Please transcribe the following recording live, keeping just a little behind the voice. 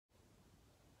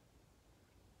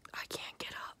I can't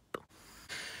get up.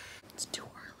 It's too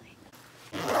early.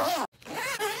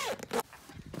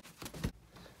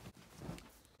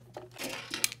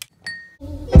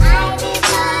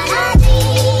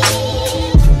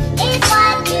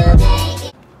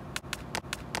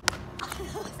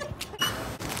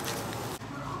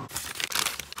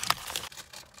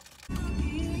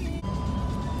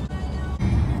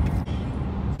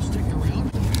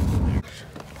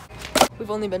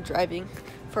 We've only been driving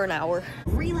for an hour.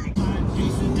 Relax.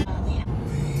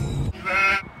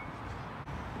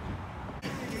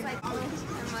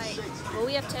 Well,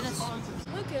 we have tennis.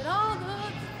 Look at all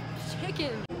the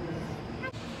chickens.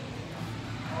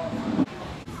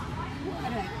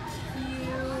 What a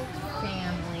cute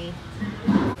family.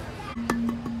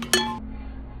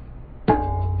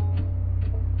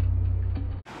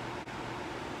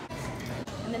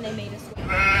 And then they made us wait.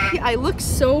 I look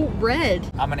so red.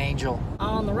 I'm an angel.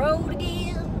 On the road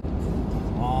again.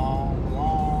 Long,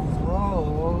 long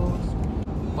road.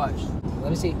 Watch. Let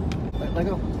me see. Let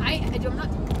go. I'm not.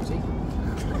 See?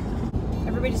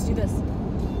 Everybody just do this.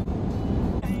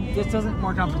 This doesn't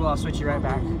more comfortable. I'll switch you right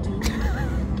back.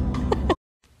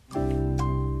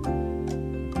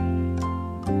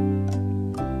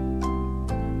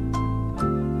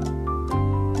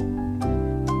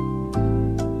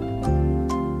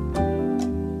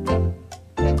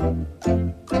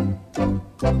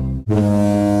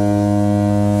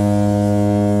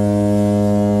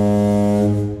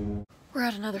 We're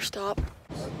at another stop.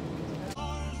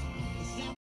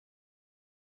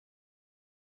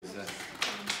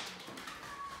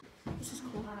 This is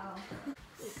cool. Wow.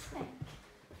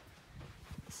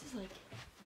 This is like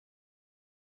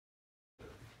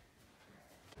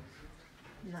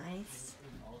nice.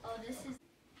 Oh, this is.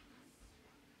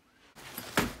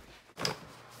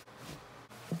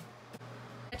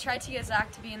 I tried to get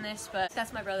Zach to be in this, but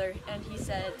that's my brother, and he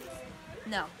said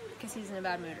no, because he's in a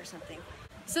bad mood or something.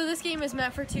 So this game is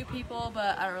meant for 2 people,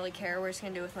 but I don't really care. We're just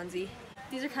gonna do it with Lindsay.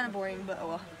 These are kind of boring, but oh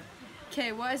well.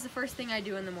 Okay, what is the first thing I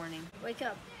do in the morning? Wake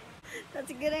up.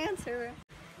 That's a good answer.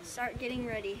 Start getting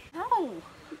ready. No!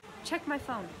 Check my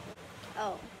phone.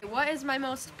 Oh, What is my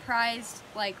most prized,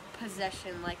 like,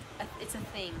 possession? Like, it's a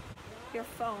thing. your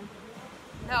phone.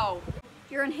 No.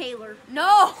 Your inhaler.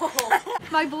 No!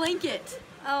 My blanket.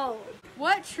 Oh,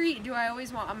 What treat do I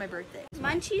always want on my birthday?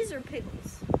 munchies or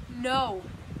pickles? No.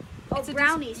 Oh, It's a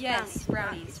brownies. Yes,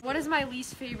 brownies. What is my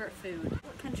least favorite food?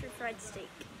 Country fried steak.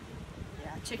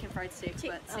 Yeah, chicken fried steak,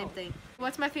 but same oh. thing.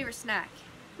 What's my favorite snack?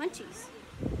 Munchies.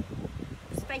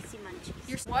 Spicy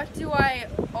munchies. What do I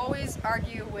always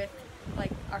argue with,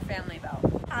 like, our family about?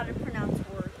 How to pronounce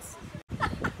words.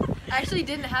 I actually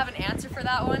didn't have an answer for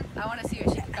that one. I want to see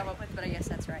what she can come up with, but I guess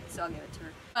that's right, so I'll give it to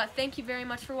her. Thank you very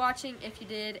much for watching. If you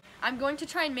did, I'm going to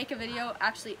try and make a video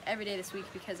actually every day this week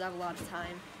because I have a lot of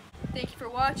time. Thank you for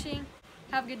watching.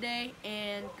 Have a good day,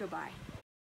 and goodbye.